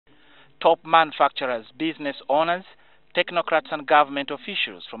Top manufacturers, business owners, technocrats and government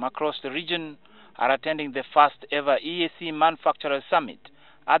officials from across the region are attending the first ever EAC Manufacturers Summit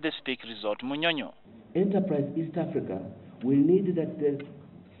at the Speak Resort Munyonyo. Enterprise East Africa will need that the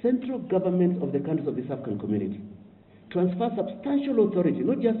central governments of the countries of this African community transfer substantial authority,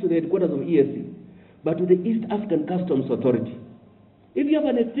 not just to the headquarters of EAC, but to the East African Customs Authority. If you have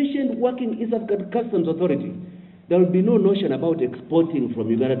an efficient working East African Customs Authority, there will be no notion about exporting from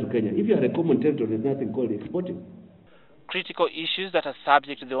Uganda to Kenya. If you are a common territory, there's nothing called exporting. Critical issues that are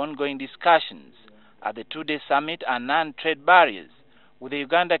subject to the ongoing discussions at the two-day summit are non-trade barriers, with the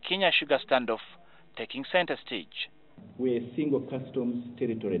Uganda-Kenya sugar standoff taking center stage. We're a single customs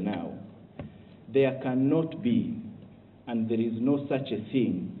territory now. There cannot be, and there is no such a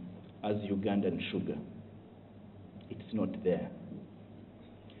thing as Ugandan sugar. It's not there.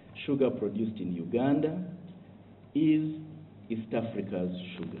 Sugar produced in Uganda is East Africa's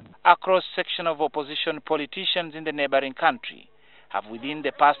sugar. A cross-section of opposition politicians in the neighboring country have within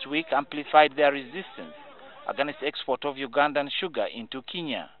the past week amplified their resistance against export of Ugandan sugar into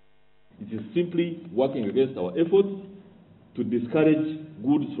Kenya. It is simply working against our efforts to discourage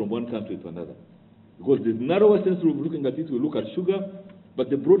goods from one country to another. Because the narrower sense of looking at it, we look at sugar, but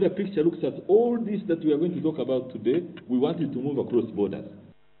the broader picture looks at all this that we are going to talk about today. We want it to move across borders.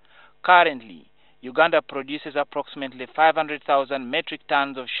 Currently, Uganda produces approximately 500,000 metric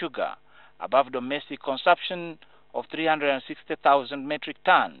tons of sugar, above domestic consumption of 360,000 metric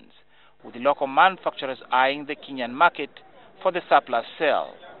tons, with local manufacturers eyeing the Kenyan market for the surplus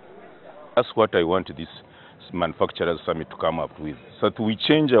sale. That's what I want this manufacturers summit to come up with, so that we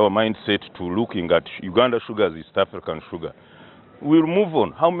change our mindset to looking at Uganda sugar as East African sugar. We'll move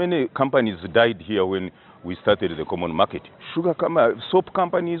on. How many companies died here when we started the common market? Soap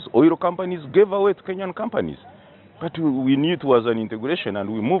companies, oil companies gave away to Kenyan companies. But we knew it was an integration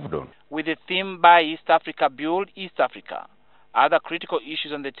and we moved on. With the theme Buy East Africa, Build East Africa, other critical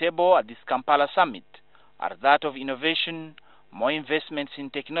issues on the table at this Kampala summit are that of innovation, more investments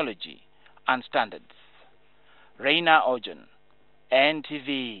in technology and standards. Reina Ojan,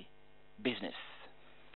 NTV Business.